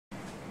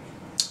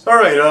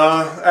Alright,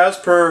 as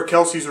per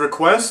Kelsey's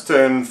request,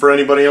 and for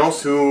anybody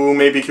else who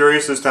may be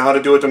curious as to how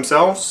to do it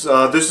themselves,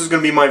 this is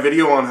going to be my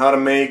video on how to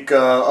make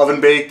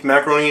oven-baked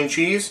macaroni and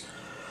cheese.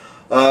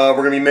 We're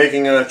going to be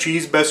making a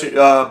cheese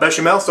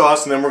bechamel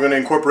sauce, and then we're going to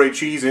incorporate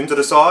cheese into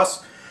the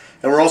sauce.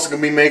 And we're also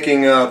going to be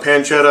making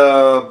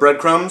pancetta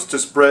breadcrumbs to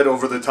spread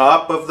over the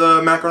top of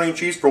the macaroni and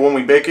cheese for when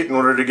we bake it in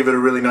order to give it a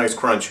really nice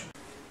crunch.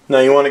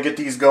 Now you want to get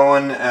these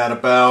going at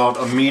about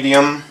a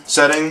medium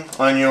setting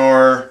on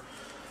your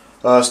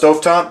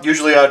stovetop.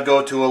 Usually I'd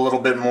go to a little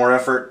bit more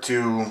effort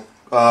to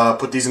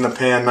put these in the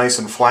pan nice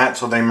and flat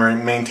so they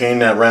maintain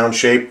that round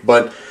shape,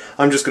 but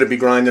I'm just going to be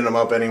grinding them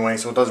up anyway,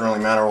 so it doesn't really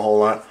matter a whole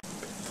lot.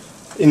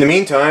 In the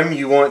meantime,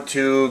 you want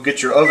to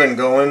get your oven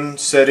going,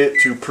 set it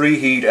to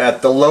preheat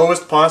at the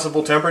lowest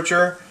possible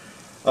temperature.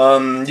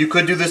 You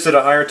could do this at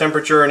a higher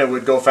temperature and it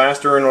would go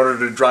faster in order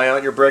to dry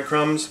out your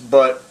breadcrumbs,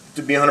 but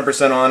to be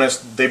 100%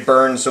 honest, they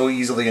burn so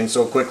easily and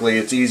so quickly,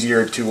 it's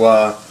easier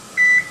to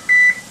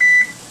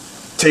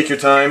take your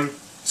time,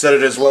 set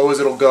it as low as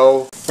it'll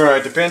go.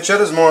 Alright, the pancetta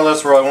is more or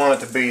less where I want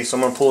it to be, so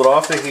I'm going to pull it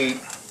off the heat,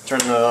 turn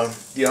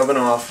the oven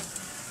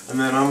off, and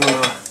then I'm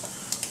going to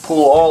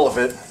pull all of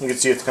it, you can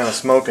see it's kind of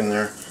smoking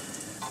there,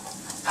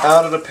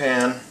 out of the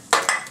pan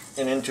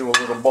and into a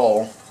little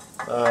bowl.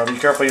 Be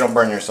careful you don't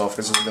burn yourself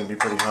because this is going to be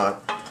pretty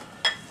hot.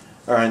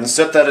 Alright, and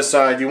set that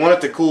aside. You want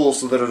it to cool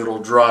so that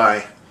it'll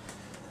dry,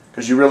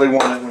 because you really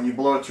want it, when you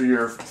blow it through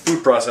your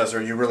food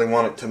processor, you really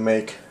want it to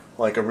make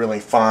like a really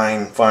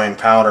fine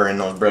powder in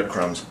those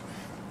breadcrumbs.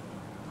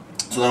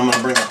 So then I'm going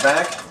to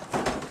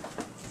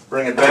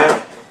bring it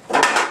back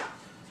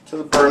to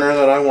the burner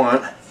that I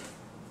want,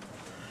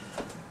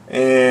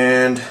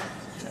 and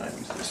I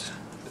use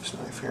this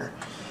knife here.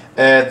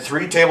 Add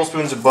 3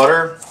 tablespoons of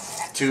butter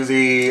to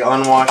the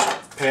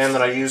unwashed pan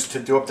that I used to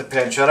do up the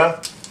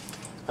pancetta.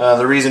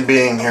 The reason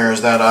being here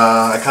is that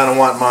I kind of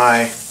want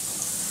my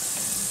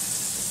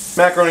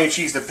macaroni and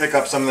cheese to pick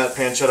up some of that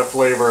pancetta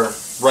flavor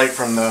right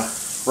from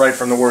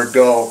the word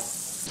go.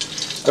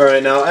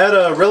 Alright, now at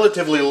a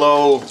relatively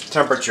low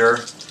temperature,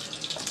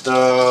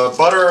 the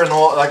butter and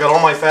all, I got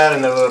all my fat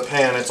in the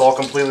pan, it's all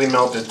completely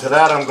melted. To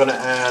that I'm going to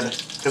add,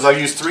 because I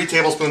used 3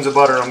 tablespoons of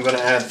butter, I'm going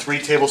to add 3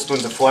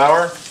 tablespoons of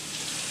flour,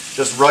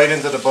 just right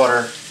into the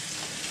butter.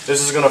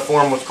 This is going to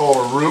form what's called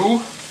a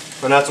roux,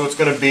 and that's what's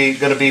going to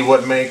be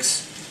what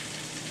makes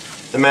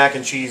the mac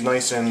and cheese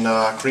nice and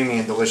creamy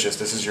and delicious.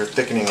 This is your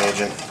thickening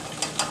agent.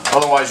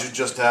 Otherwise, you'd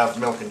just have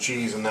milk and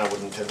cheese, and that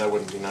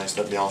wouldn't be nice.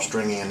 That'd be all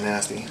stringy and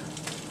nasty.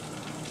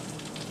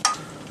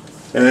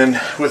 And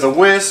then with a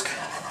whisk,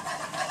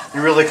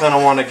 you really kind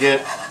of want to get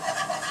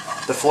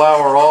the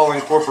flour all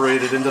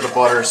incorporated into the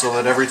butter so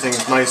that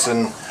everything's nice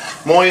and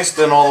moist,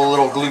 and all the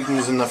little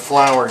glutens in the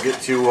flour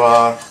get to,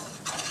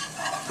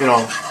 you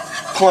know,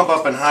 plump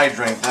up and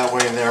hydrate. That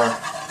way, they're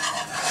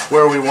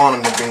where we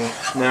want them to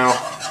be. Now,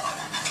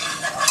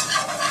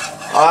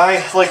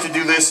 I like to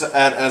do this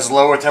at as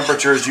low a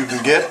temperature as you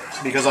can get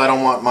because I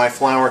don't want my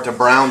flour to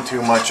brown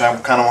too much. I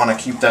kind of want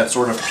to keep that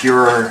sort of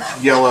pure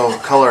yellow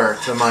color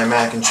to my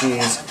mac and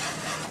cheese.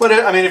 But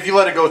I mean, if you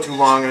let it go too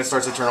long and it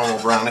starts to turn a little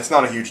brown, it's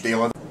not a huge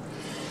deal.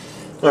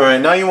 Alright,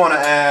 now you want to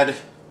add,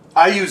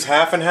 I use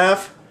half and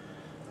half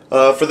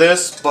for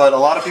this, but a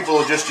lot of people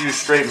will just use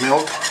straight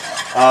milk.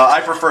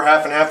 I prefer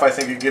half and half. I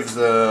think it gives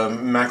the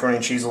macaroni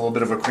and cheese a little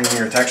bit of a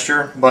creamier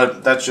texture,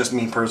 but that's just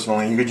me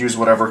personally. You could use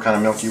whatever kind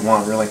of milk you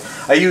want, really.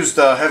 I used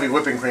heavy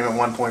whipping cream at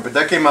one point, but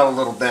that came out a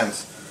little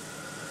dense.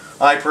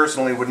 I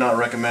personally would not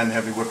recommend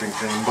heavy whipping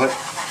cream, but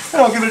you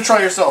know, give it a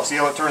try yourself, see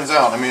how it turns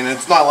out. I mean,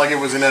 it's not like it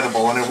was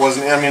inedible, and it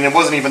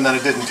wasn't even that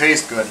it didn't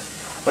taste good.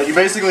 But you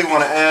basically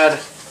want to add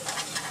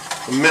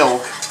the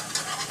milk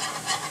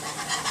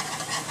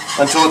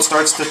until it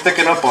starts to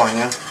thicken up on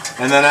you,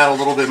 and then add a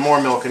little bit more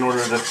milk in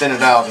order to thin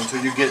it out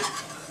until you get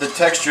the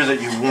texture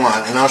that you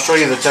want. And I'll show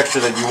you the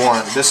texture that you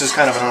want. This is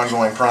kind of an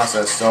ongoing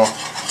process, so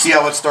see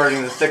how it's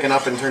starting to thicken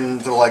up and turn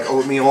into like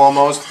oatmeal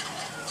almost?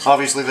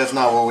 Obviously that's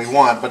not what we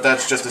want, but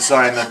that's just a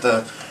sign that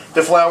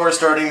the flour is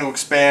starting to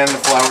expand, the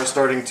flour is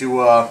starting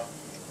to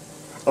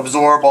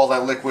absorb all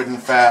that liquid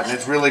and fat, and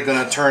it's really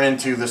going to turn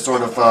into the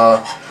sort of,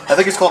 I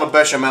think it's called a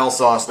bechamel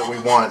sauce that we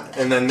want.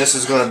 And then this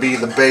is going to be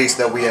the base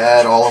that we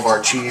add all of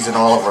our cheese and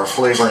all of our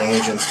flavoring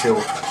agents to.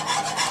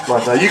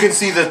 But you can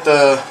see that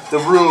the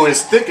roux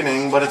is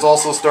thickening, but it's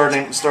also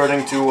starting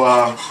to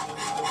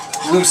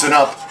loosen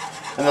up,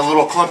 and the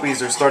little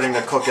clumpies are starting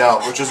to cook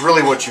out, which is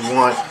really what you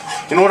want.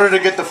 In order to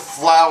get the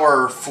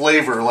flour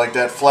flavor, like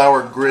that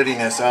flour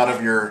grittiness out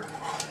of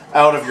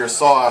your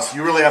sauce,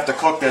 you really have to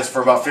cook this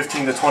for about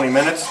 15 to 20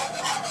 minutes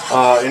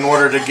in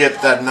order to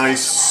get that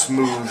nice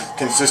smooth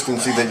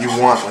consistency that you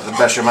want with the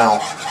bechamel.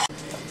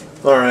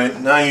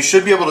 Alright, now you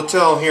should be able to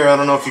tell here, I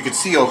don't know if you could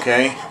see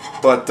okay,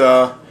 but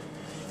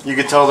you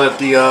can tell that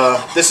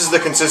this is the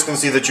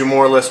consistency that you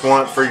more or less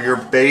want for your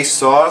base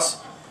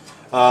sauce.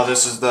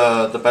 This is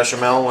the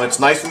bechamel. It's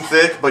nice and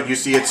thick, but you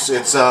see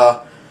it's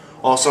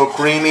also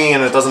creamy,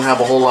 and it doesn't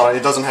have a whole lot.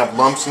 It doesn't have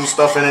lumps and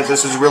stuff in it.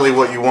 This is really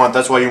what you want.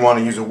 That's why you want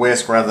to use a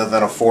whisk rather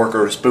than a fork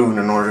or a spoon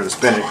in order to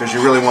spin it, because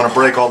you really want to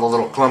break all the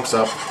little clumps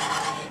up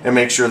and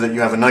make sure that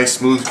you have a nice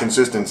smooth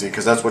consistency,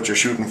 because that's what you're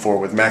shooting for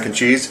with mac and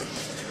cheese.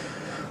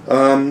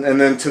 And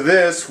then to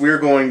this we're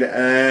going to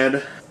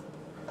add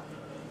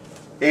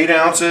 8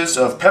 ounces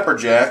of pepper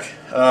jack.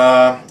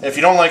 If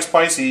you don't like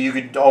spicy, you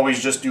could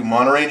always just do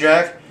Monterey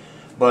Jack,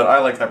 but I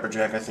like pepper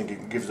jack. I think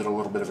it gives it a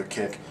little bit of a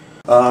kick.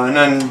 And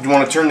then you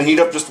want to turn the heat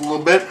up just a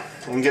little bit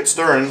and get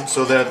stirring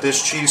so that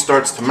this cheese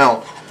starts to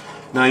melt.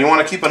 Now you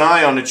want to keep an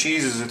eye on the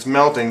cheese as it's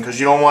melting, because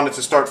you don't want it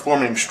to start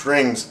forming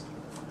strings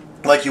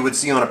like you would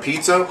see on a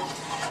pizza.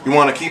 You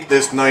want to keep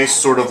this nice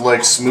sort of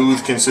like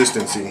smooth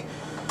consistency.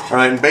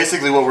 Alright, and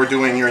basically what we're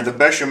doing here, the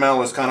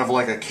bechamel is kind of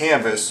like a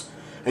canvas,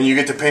 and you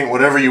get to paint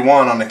whatever you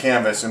want on the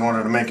canvas in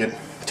order to make it,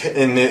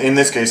 in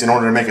this case, in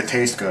order to make it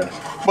taste good.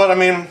 But I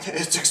mean,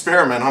 it's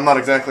experiment. I'm not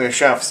exactly a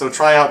chef, so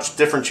try out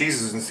different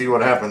cheeses and see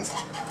what happens.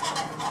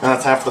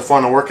 That's half the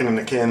fun of working in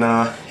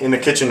the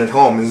kitchen at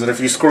home, is that if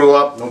you screw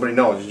up, nobody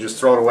knows. You just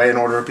throw it away and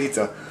order a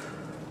pizza.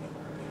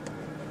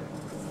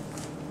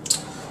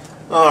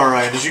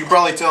 Alright, as you can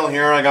probably tell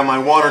here, I got my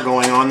water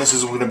going on. This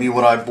is going to be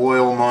what I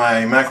boil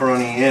my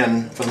macaroni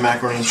in for the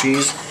macaroni and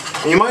cheese.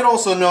 And you might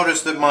also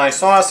notice that my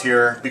sauce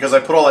here, because I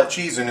put all that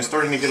cheese in, is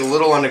starting to get a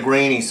little on the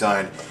grainy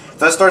side. If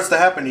that starts to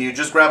happen to you,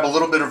 just grab a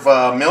little bit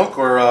of milk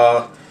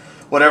or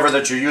whatever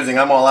that you're using.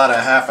 I'm all out of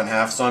half and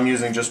half, so I'm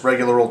using just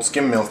regular old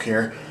skim milk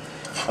here.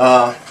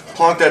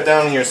 Plonk that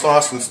down in your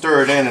sauce and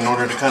stir it in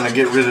order to kind of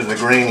get rid of the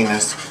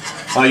graininess.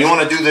 You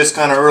want to do this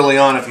kind of early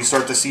on if you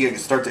start to see it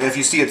if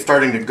you see it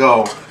starting to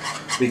go,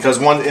 because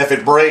if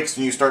it breaks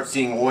and you start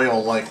seeing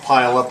oil like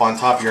pile up on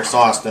top of your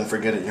sauce, then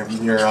forget it.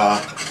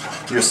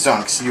 You're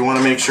sunk. So you want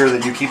to make sure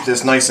that you keep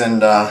this nice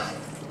and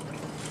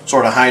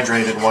sort of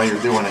hydrated while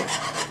you're doing it,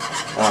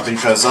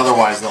 because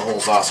otherwise the whole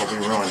sauce will be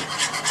ruined.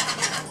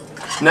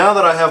 Now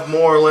that I have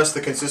more or less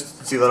the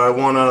consistency that I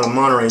want out of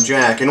Monterey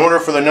Jack, in order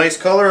for the nice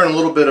color and a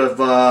little bit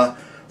of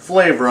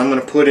flavor, I'm going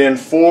to put in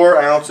 4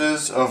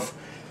 ounces of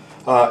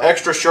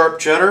extra sharp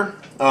cheddar.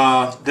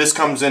 This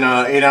comes in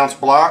an 8-ounce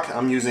block.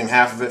 I'm using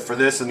half of it for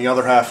this, and the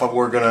other half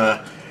we're going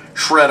to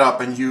shred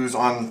up and use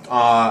on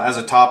as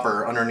a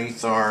topper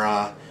underneath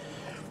our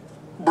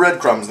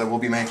breadcrumbs that we'll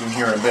be making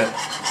here in a bit.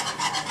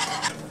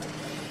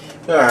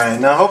 Alright,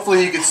 now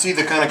hopefully you can see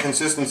the kind of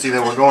consistency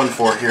that we're going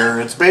for here.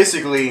 It's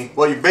basically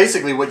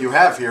what you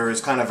have here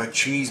is kind of a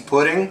cheese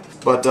pudding,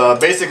 but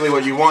basically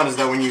what you want is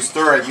that when you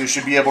stir it, you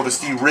should be able to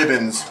see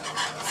ribbons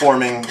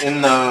forming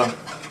in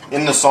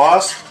the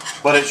sauce,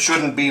 but it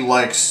shouldn't be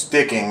like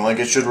sticking. Like,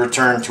 it should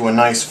return to a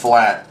nice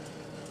flat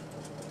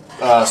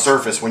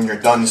surface when you're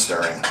done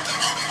stirring.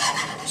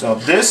 So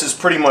this is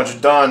pretty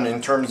much done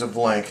in terms of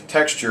like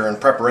texture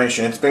and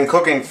preparation. It's been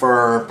cooking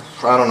for,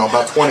 I don't know,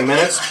 about 20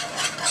 minutes.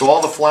 So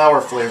all the flour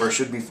flavor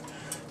should be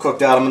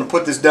cooked out. I'm going to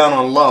put this down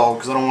on low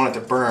because I don't want it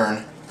to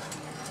burn.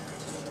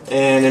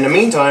 And in the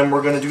meantime,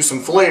 we're going to do some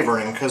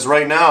flavoring, because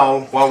right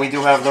now, while we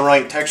do have the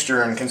right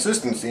texture and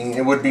consistency,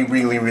 it would be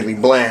really, really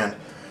bland.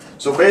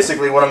 So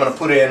basically what I'm going to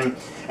put in,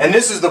 and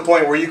this is the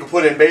point where you can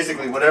put in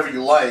basically whatever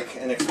you like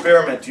and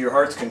experiment to your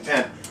heart's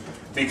content,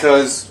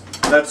 because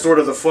that's sort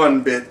of the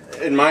fun bit.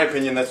 In my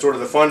opinion, that's sort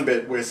of the fun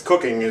bit with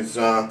cooking is,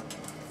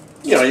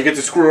 you know, you get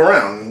to screw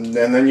around,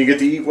 and then you get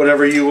to eat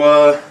whatever you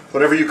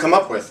come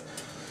up with.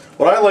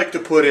 What I like to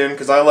put in,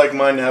 because I like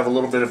mine to have a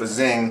little bit of a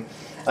zing,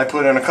 I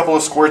put in a couple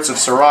of squirts of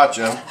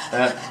Sriracha.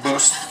 That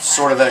boosts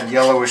sort of that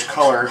yellowish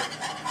color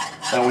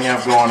that we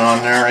have going on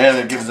there, and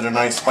it gives it a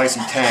nice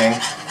spicy tang.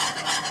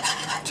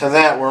 To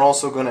that, we're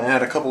also going to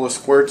add a couple of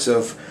squirts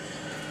of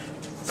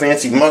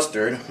fancy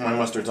mustard. My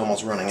mustard's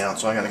almost running out,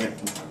 so I got to get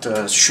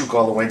to shook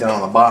all the way down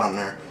on the bottom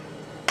there.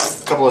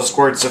 A couple of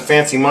squirts of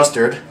fancy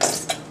mustard.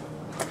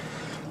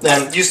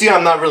 And you see,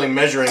 I'm not really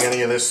measuring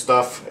any of this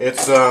stuff.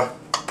 It's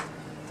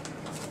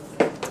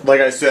like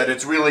I said,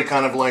 it's really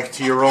kind of like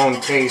to your own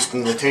taste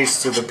and the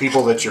tastes of the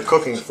people that you're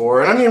cooking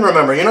for. And I mean,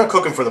 remember, you're not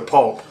cooking for the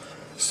Pope.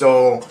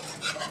 So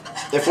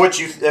if what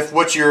you're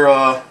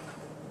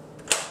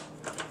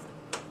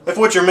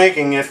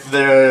making, if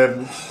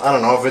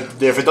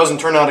it doesn't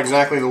turn out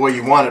exactly the way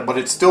you want it, but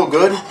it's still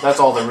good, that's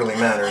all that really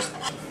matters.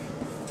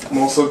 I'm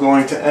also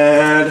going to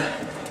add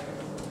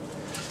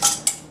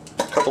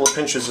a couple of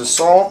pinches of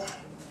salt.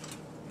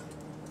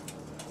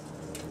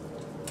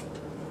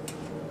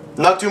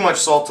 Not too much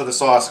salt to the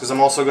sauce, because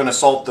I'm also going to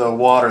salt the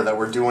water that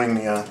we're doing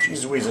the...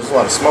 Jeez Louise, there's a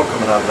lot of smoke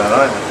coming out of that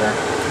island there.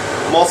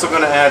 I'm also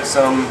going to add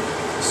some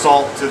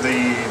salt to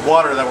the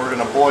water that we're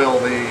going to boil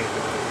the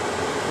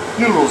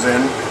noodles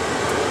in.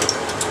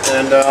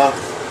 And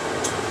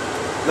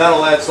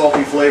that'll add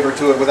salty flavor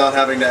to it without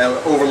having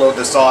to overload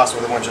the sauce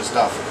with a bunch of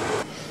stuff.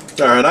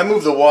 Alright, I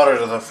moved the water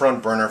to the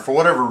front burner. For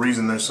whatever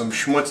reason, there's some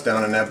schmutz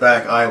down in that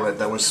back eyelet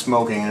that was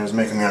smoking and it was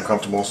making me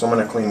uncomfortable, so I'm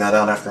going to clean that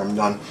out after I'm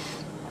done.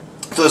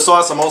 To the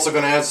sauce, I'm also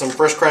going to add some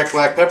fresh cracked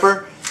black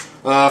pepper.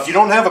 If you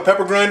don't have a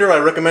pepper grinder, I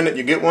recommend that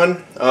you get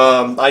one.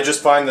 I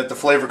just find that the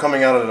flavor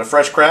coming out of the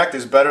fresh cracked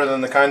is better than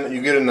the kind that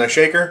you get in the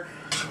shaker.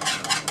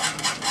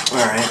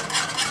 Alright,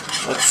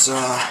 let's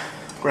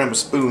grab a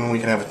spoon and we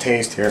can have a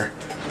taste here.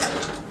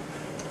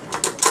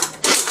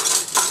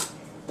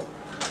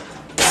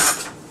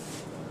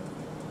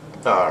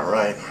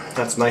 Alright,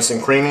 that's nice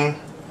and creamy.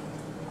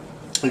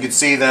 You can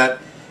see that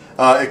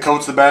it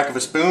coats the back of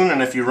a spoon,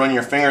 and if you run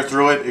your finger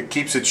through it, it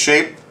keeps its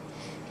shape.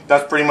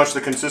 That's pretty much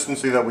the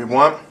consistency that we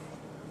want.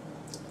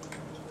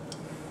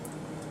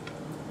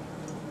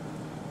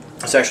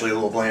 It's actually a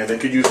little bland. It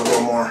could use a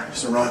little more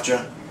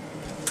Sriracha.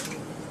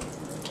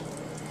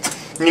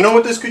 You know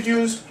what this could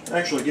use?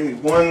 Actually, give me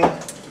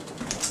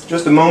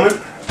just a moment.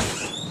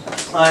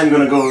 I'm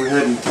going to go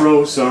ahead and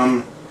throw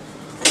some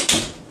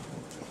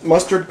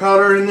mustard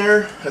powder in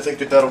there. I think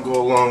that'll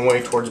go a long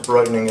way towards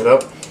brightening it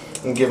up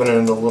and giving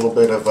it a little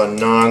bit of a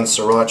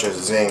non-Sriracha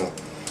zing,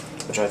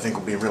 which I think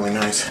will be really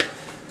nice.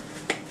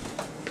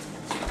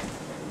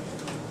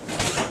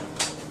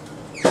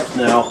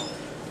 Now,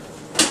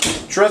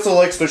 Tressa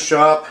likes to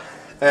shop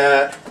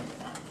at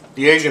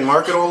the Asian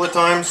market all the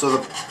time, so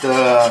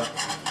the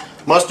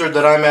mustard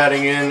that I'm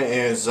adding in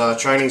is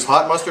Chinese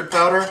hot mustard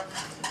powder.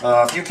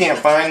 If you can't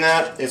find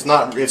that, it's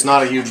not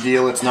a huge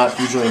deal. It's not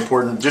hugely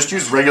important. Just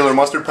use regular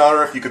mustard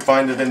powder if you could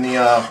find it in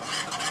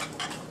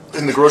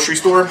the grocery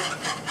store.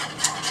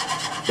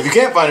 If you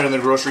can't find it in the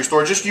grocery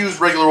store, just use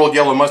regular old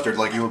yellow mustard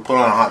like you would put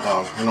on a hot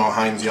dog. You know,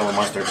 Heinz yellow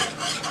mustard.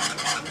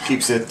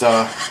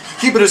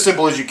 Keep it as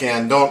simple as you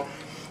can. Don't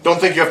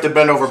think you have to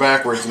bend over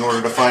backwards in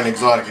order to find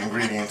exotic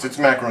ingredients. It's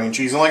macaroni and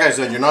cheese, and like I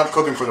said, you're not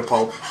cooking for the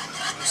pulp,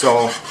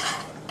 so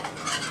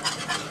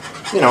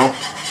you know,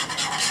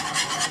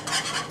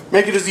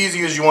 make it as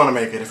easy as you want to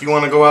make it. If you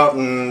want to go out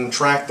and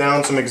track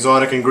down some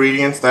exotic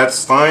ingredients,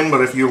 that's fine.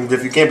 But if you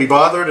can't be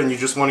bothered and you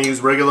just want to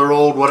use regular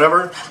old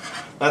whatever,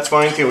 that's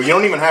fine too. You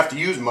don't even have to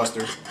use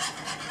mustard.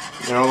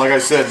 You know, like I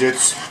said,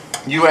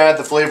 you add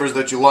the flavors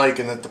that you like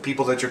and that the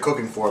people that you're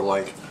cooking for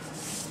like.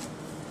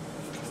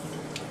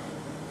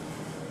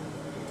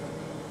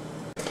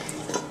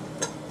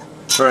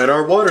 Alright,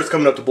 our water's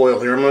coming up to boil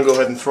here. I'm going to go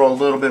ahead and throw a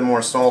little bit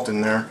more salt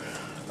in there.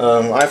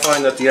 I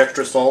find that the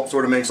extra salt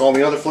sort of makes all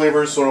the other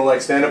flavors sort of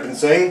like stand up and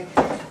sing,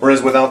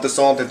 whereas without the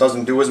salt it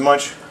doesn't do as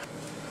much.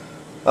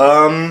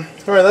 Alright,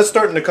 that's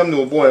starting to come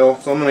to a boil,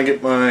 so I'm going to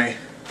get my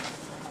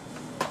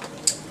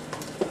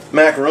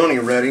macaroni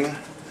ready.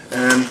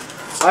 And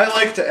I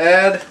like to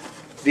add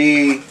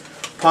the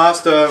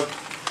pasta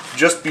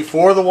just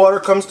before the water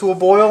comes to a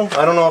boil.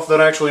 I don't know if that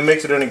actually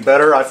makes it any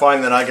better. I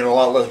find that I get a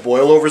lot less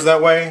boilovers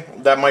that way.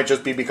 That might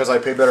just be because I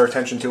pay better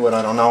attention to it,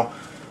 I don't know.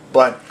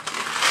 But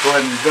go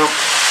ahead and dump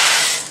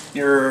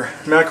your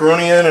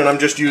macaroni in, and I'm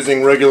just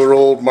using regular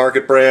old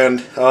market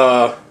brand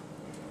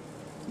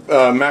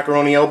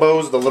macaroni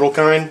elbows, the little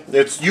kind.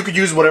 You could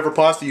use whatever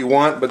pasta you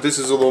want, but this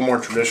is a little more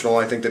traditional.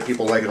 I think that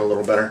people like it a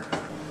little better.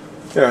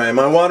 Alright,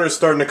 my water is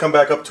starting to come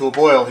back up to a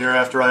boil here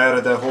after I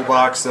added that whole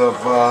box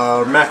of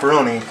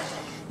macaroni.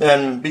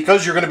 And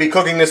because you're going to be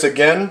cooking this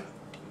again,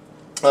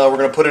 we're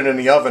going to put it in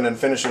the oven and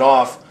finish it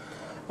off.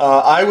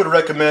 I would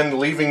recommend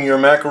leaving your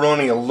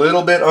macaroni a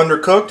little bit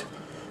undercooked.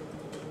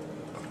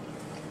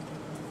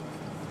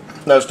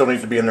 That still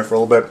needs to be in there for a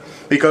little bit,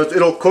 because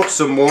it'll cook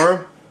some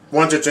more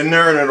once it's in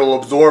there, and it'll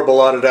absorb a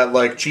lot of that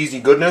like cheesy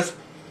goodness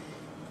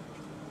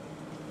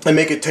and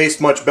make it taste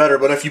much better.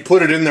 But if you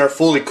put it in there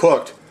fully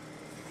cooked,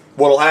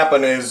 what'll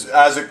happen is,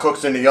 as it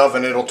cooks in the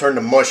oven, it'll turn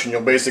to mush, and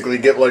you'll basically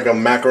get like a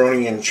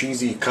macaroni and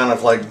cheesy kind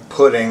of like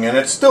pudding, and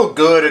it's still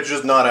good, it's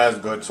just not as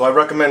good. So I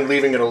recommend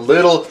leaving it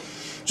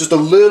just a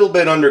little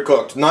bit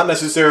undercooked. Not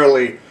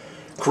necessarily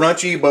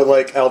crunchy, but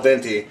like al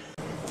dente.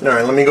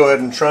 Alright, let me go ahead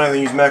and try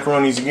these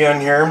macaronis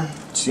again here.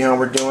 See how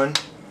we're doing.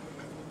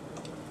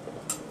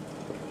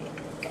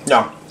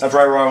 Yeah, that's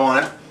right where I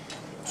want it.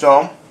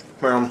 So,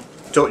 I'll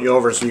tilt you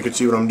over so you can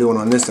see what I'm doing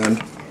on this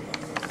end.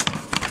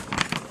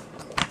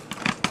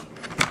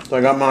 So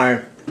I got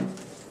my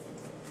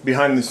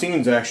behind the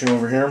scenes action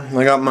over here.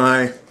 I got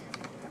my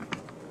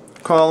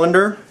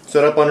colander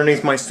set up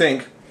underneath my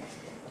sink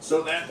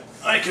so that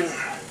I can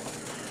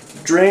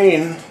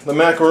drain the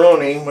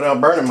macaroni without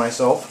burning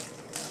myself.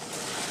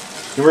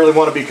 You really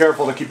want to be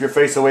careful to keep your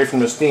face away from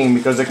the steam,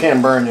 because it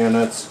can burn you, and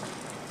it's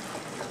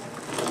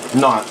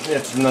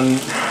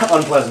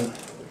unpleasant.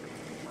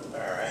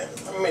 Alright,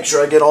 let me make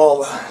sure I get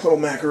all the little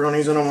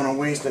macaronis. I don't want to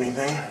waste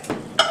anything.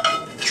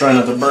 Try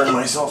not to burn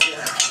myself here.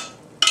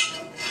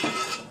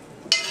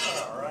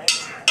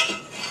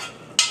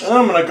 And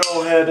I'm going to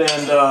go ahead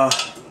and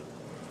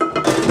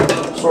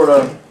sort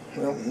of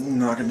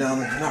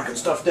knocking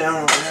stuff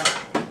down over here.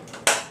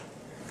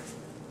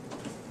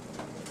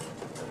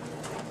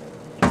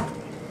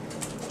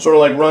 Sort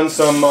of like run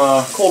some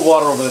cold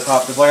water over the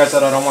top, because like I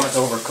said, I don't want it to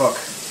overcook.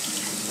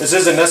 This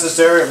isn't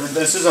necessary.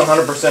 This isn't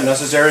 100%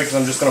 necessary, because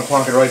I'm just going to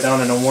plunk it right down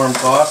in a warm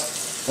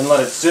sauce and let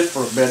it sit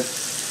for a bit.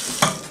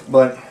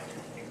 But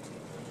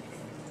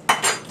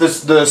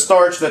the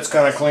starch that's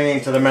kind of clinging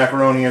to the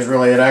macaroni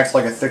it acts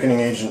like a thickening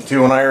agent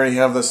too, and I already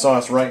have the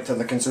sauce right to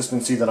the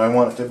consistency that I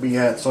want it to be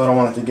at, so I don't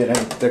want it to get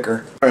any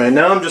thicker. Alright,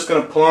 now I'm just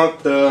going to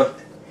plunk the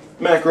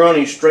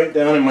macaroni straight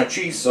down in my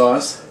cheese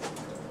sauce.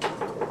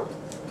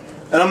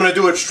 And I'm going to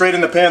do it straight in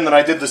the pan that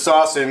I did the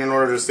sauce in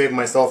order to save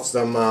myself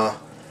some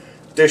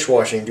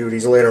dishwashing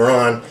duties later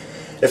on.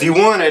 If you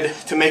wanted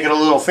to make it a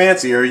little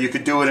fancier, you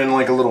could do it in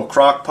like a little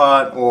crock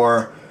pot,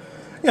 or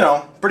you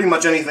know, pretty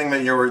much anything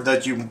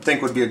that you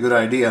think would be a good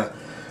idea.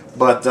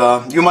 But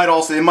it might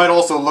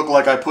also look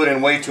like I put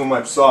in way too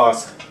much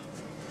sauce,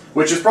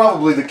 which is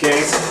probably the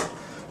case.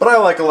 But I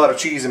like a lot of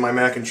cheese in my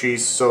mac and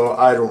cheese, so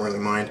I don't really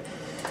mind.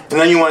 And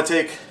then you want to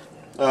take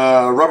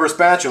a rubber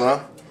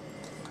spatula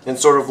and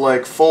sort of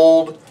like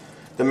fold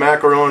the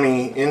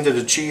macaroni into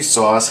the cheese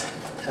sauce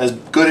as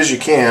good as you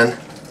can.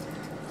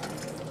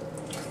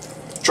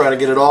 Try to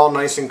get it all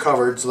nice and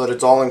covered so that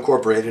it's all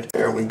incorporated.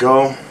 There we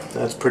go.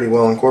 That's pretty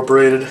well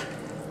incorporated.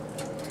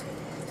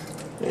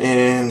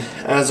 And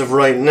as of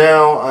right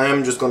now, I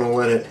am just going to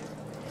let it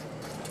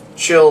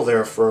chill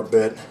there for a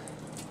bit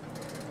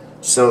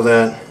so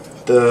that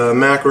the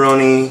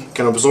macaroni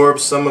can absorb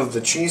some of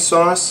the cheese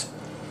sauce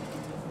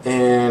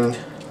and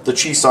the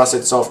cheese sauce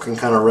itself can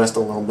kind of rest a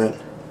little bit.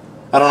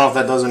 I don't know if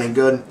that does any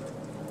good,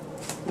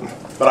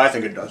 but I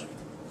think it does.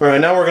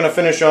 Alright, now we're going to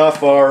finish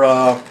off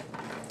our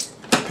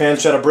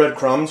pancetta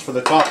breadcrumbs for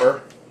the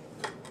topper.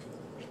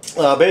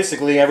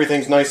 Basically,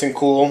 everything's nice and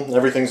cool,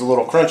 everything's a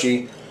little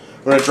crunchy.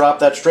 We're going to drop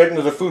that straight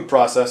into the food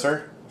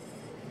processor.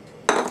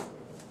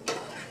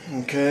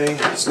 Okay,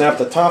 snap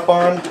the top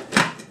on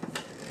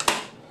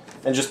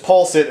and just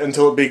pulse it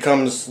until it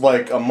becomes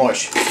like a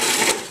mush.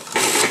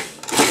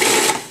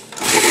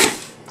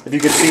 If you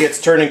can see, it's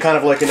turning kind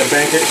of like into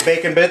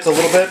bacon bits a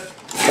little bit.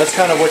 That's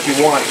kind of what you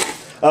want.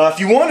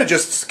 If you want to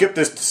just skip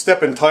this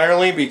step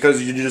entirely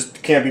because you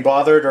just can't be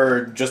bothered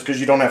or just because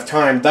you don't have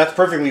time, that's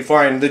perfectly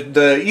fine.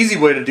 The easy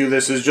way to do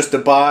this is just to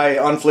buy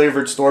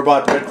unflavored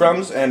store-bought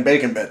breadcrumbs and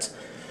bacon bits.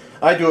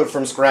 I do it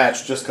from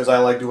scratch just because I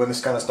like doing this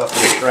kind of stuff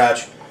from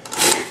scratch.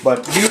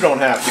 But you don't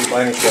have to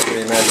by any stretch of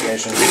the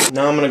imagination.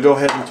 Now I'm going to go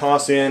ahead and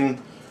toss in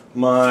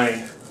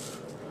my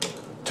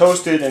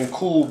toasted and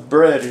cool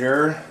bread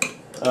here.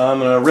 I'm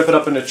going to rip it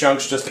up into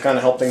chunks just to kind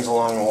of help things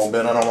along a little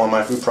bit. I don't want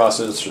my food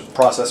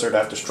processor to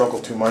have to struggle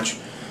too much.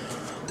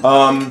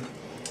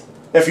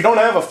 If you don't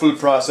have a food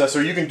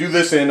processor, you can do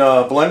this in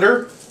a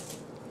blender.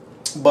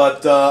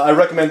 But I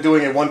recommend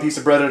doing it one piece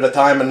of bread at a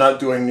time and not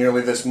doing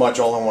nearly this much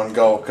all in one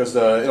go, because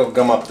it'll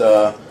gum up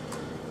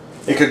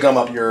it could gum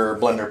up your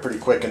blender pretty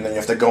quick, and then you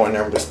have to go in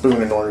there with a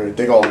spoon in order to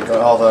dig all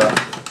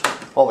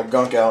the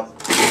gunk out.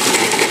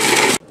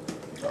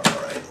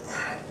 Alright.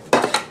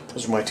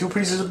 Those are my 2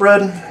 pieces of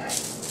bread.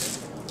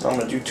 I'm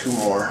going to do 2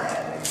 more.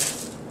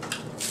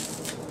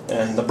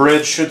 And the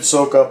bread should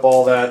soak up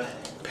all that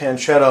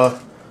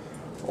pancetta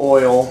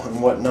oil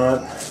and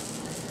whatnot.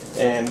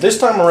 And this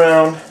time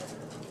around,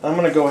 I'm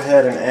going to go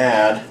ahead and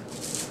add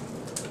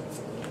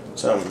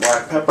some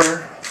black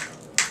pepper.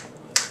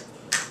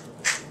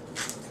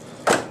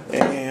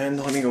 And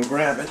let me go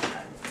grab it.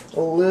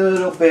 A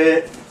little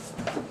bit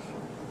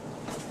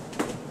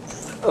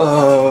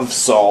of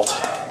salt.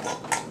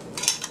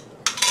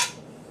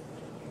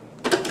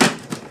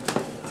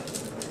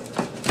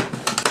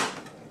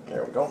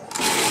 There we go.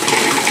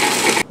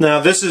 Now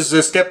this is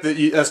a step that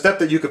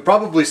you could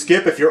probably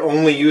skip if you're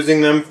only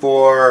using them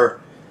for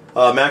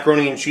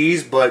macaroni and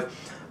cheese, but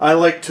I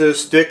like to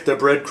stick the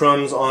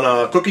breadcrumbs on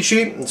a cookie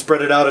sheet and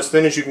spread it out as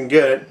thin as you can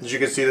get it. As you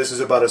can see, this is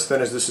about as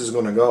thin as this is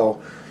going to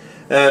go.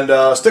 And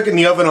stick it in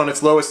the oven on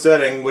its lowest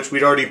setting, which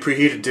we'd already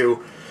preheated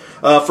to,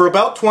 for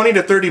about 20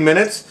 to 30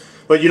 minutes.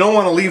 But you don't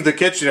want to leave the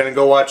kitchen and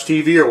go watch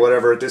TV or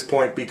whatever at this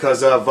point,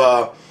 because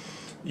of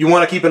you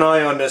want to keep an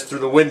eye on this through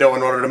the window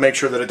in order to make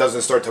sure that it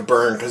doesn't start to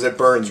burn, because it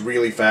burns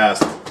really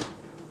fast.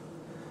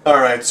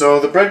 Alright, so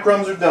the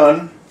breadcrumbs are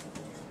done,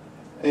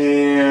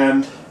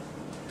 and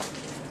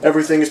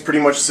everything is pretty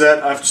much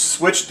set. I've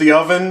switched the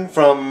oven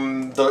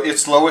from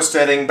its lowest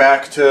setting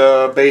back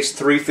to base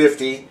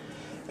 350.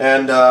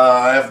 And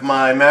I have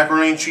my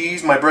macaroni and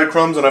cheese, my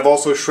breadcrumbs, and I've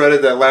also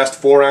shredded that last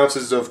 4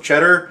 ounces of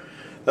cheddar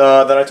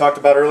that I talked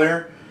about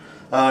earlier.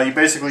 You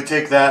basically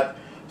take that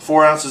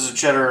 4 ounces of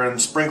cheddar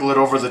and sprinkle it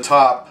over the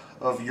top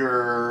of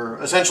your,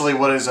 essentially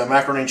what is a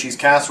macaroni and cheese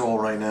casserole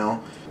right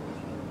now.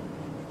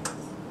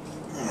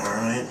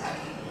 Alright.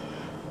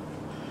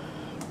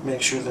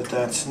 Make sure that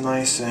that's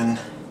nice and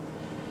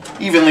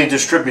evenly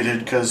distributed,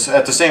 because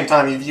at the same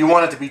time, you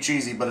want it to be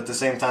cheesy, but at the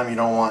same time you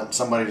don't want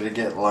somebody to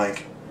get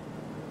like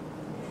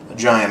a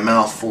giant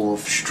mouthful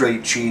of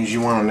straight cheese. You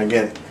want them to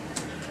get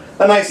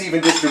a nice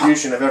even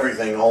distribution of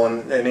everything all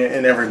in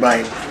every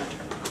bite.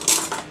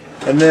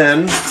 And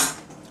then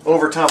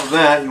over top of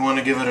that, you want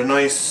to give it a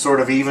nice sort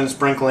of even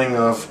sprinkling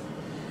of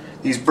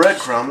these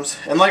breadcrumbs.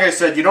 And like I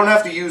said, you don't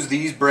have to use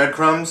these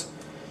breadcrumbs.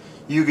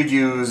 You could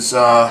use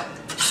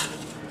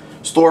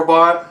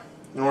store-bought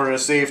in order to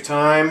save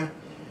time.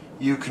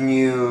 You can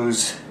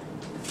use,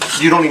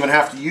 you don't even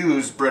have to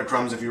use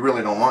breadcrumbs if you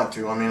really don't want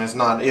to. I mean, it's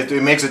not, it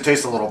makes it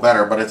taste a little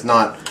better, but it's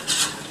not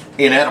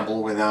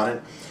inedible without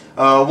it.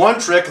 One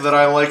trick that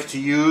I like to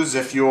use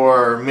if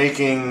you're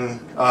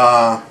making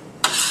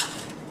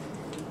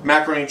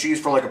macaroni and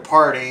cheese for like a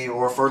party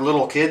or for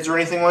little kids or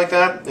anything like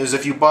that is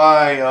if you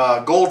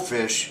buy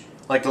goldfish,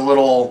 like the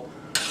little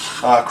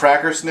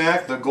cracker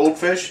snack, the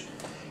goldfish,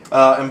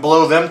 and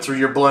blow them through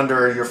your blender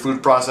or your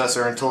food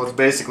processor until it's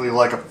basically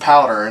like a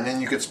powder, and then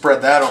you could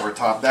spread that over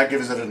top. That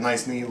gives it a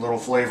nice neat little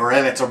flavor,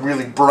 and it's a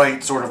really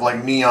bright sort of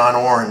like neon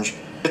orange.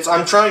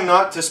 I'm trying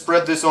not to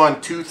spread this on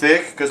too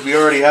thick because we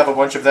already have a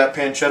bunch of that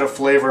pancetta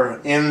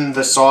flavor in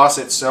the sauce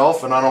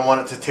itself, and I don't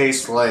want it to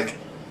taste like,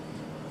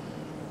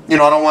 you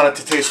know, I don't want it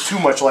to taste too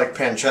much like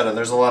pancetta.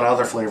 There's a lot of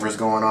other flavors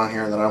going on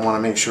here that I want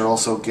to make sure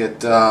also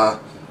get,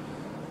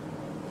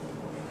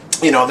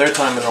 you know, their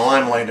time in the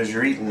limelight as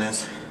you're eating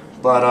this.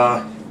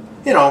 But,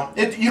 you know,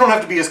 you don't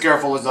have to be as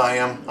careful as I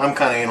am. I'm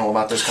kind of anal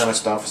about this kind of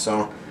stuff,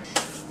 so.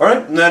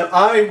 Alright, and then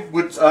I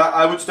would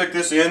stick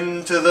this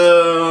into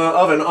the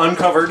oven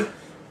uncovered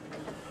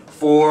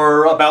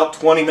for about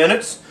 20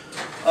 minutes.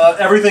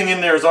 Everything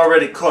in there is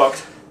already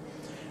cooked.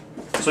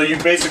 So you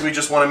basically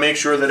just want to make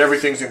sure that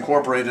everything's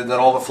incorporated, that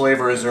all the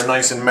flavors are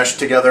nice and meshed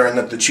together, and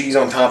that the cheese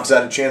on top's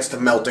had a chance to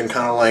melt and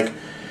kind of like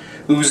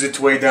ooze its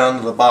way down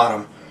to the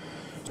bottom.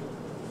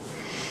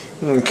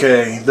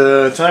 Okay,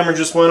 the timer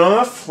just went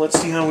off. Let's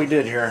see how we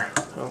did here.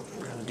 Oh,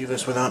 I'm going to do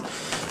this without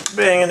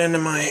banging into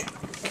my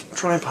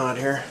tripod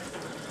here.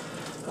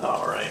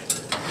 Alright.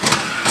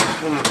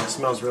 It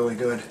smells really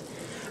good.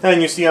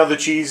 And you see how the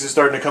cheese is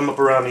starting to come up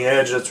around the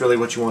edge. That's really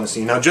what you want to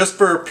see. Now, just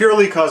for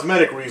purely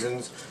cosmetic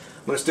reasons,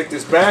 I'm going to stick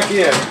this back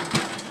in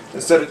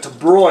and set it to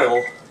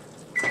broil.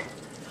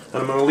 And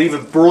I'm going to leave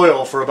it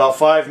broil for about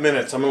 5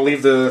 minutes. I'm going to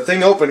leave the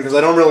thing open because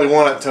I don't really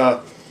want it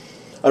to,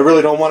 I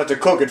really don't want it to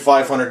cook at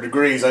 500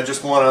 degrees. I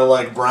just want to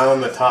like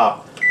brown the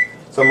top.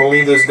 So I'm going to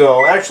leave this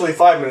go. Actually,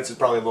 5 minutes is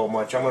probably a little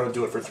much. I'm going to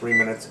do it for 3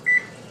 minutes.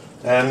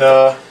 And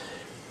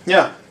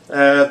yeah,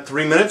 at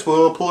 3 minutes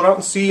we'll pull it out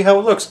and see how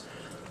it looks.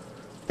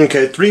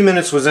 Okay, 3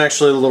 minutes was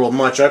actually a little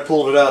much. I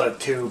pulled it out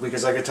at 2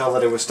 because I could tell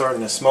that it was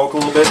starting to smoke a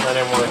little bit and I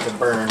didn't want it to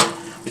burn.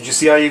 Did you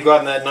see how you've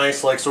gotten that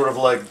nice, like, sort of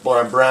like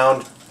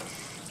browned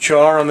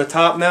char on the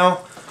top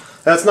now?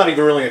 That's not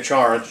even really a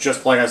char. It's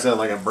just, like I said,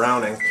 like a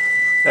browning.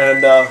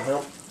 And,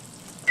 well,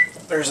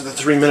 there's the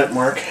 3 minute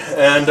mark.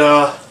 And,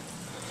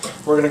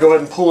 we're going to go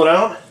ahead and pull it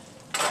out.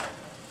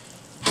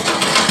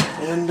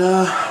 And,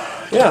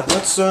 yeah,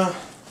 let's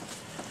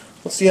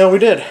see how we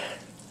did.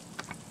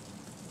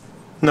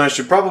 Now I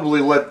should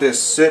probably let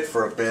this sit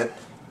for a bit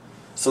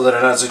so that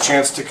it has a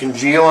chance to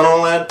congeal and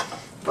all that,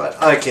 but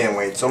I can't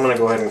wait, so I'm going to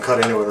go ahead and cut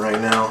into it right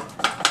now.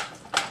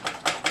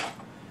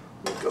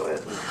 Let me go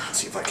ahead and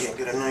see if I can't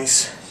get a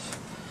nice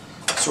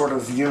sort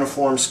of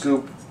uniform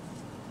scoop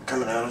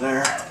coming out of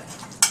there.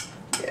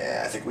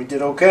 Yeah, I think we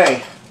did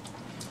okay.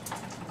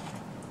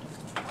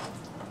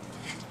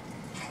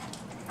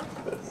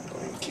 But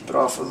let me keep it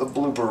off of the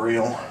blooper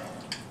reel.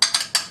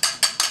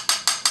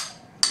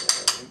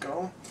 There we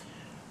go.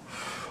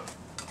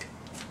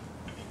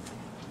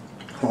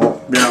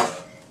 Oh,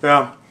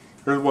 yeah,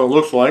 here's what it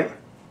looks like.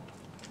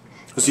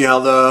 See how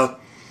the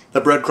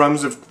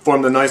breadcrumbs have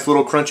formed a nice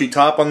little crunchy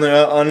top on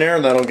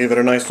there. That'll give it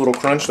a nice little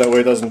crunch. That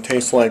way it doesn't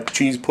taste like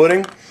cheese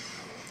pudding.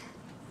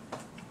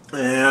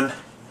 And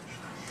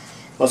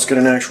let's get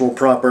an actual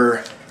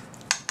proper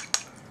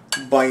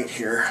bite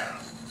here.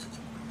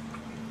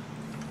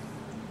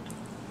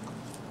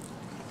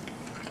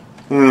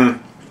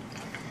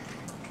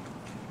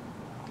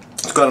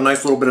 It's got a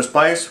nice little bit of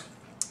spice,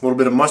 a little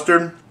bit of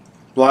mustard,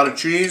 a lot of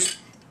cheese.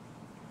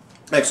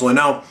 Excellent.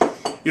 Now,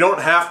 you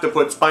don't have to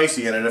put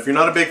spicy in it. If you're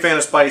not a big fan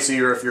of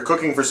spicy, or if you're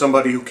cooking for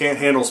somebody who can't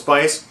handle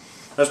spice,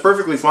 that's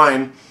perfectly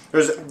fine.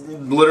 There's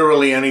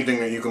literally anything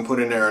that you can put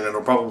in there and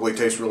it'll probably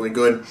taste really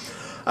good.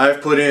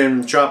 I've put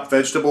in chopped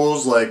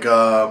vegetables like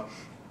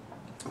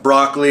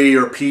broccoli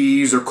or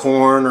peas or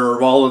corn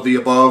or all of the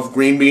above.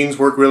 Green beans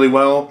work really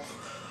well.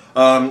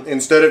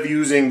 Instead of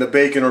using the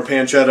bacon or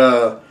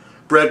pancetta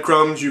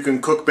breadcrumbs, you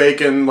can cook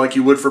bacon like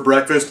you would for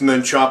breakfast and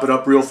then chop it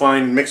up real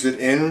fine and mix it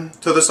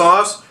into the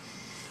sauce,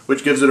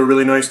 which gives it a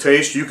really nice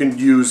taste. You can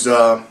use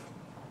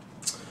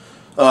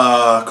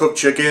cooked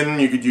chicken,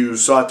 you could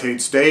use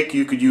sauteed steak,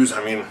 you could use,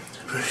 I mean,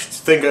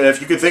 if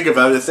you could think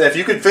about it, if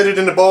you could fit it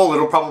in a bowl,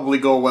 it'll probably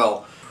go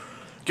well.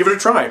 Give it a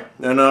try,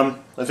 and I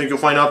think you'll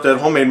find out that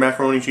homemade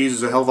macaroni and cheese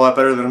is a hell of a lot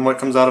better than what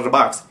comes out of the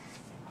box.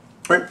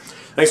 Alright,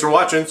 thanks for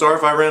watching. Sorry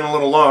if I ran a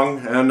little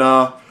long, and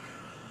I'll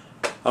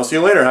see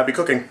you later. Happy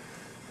cooking.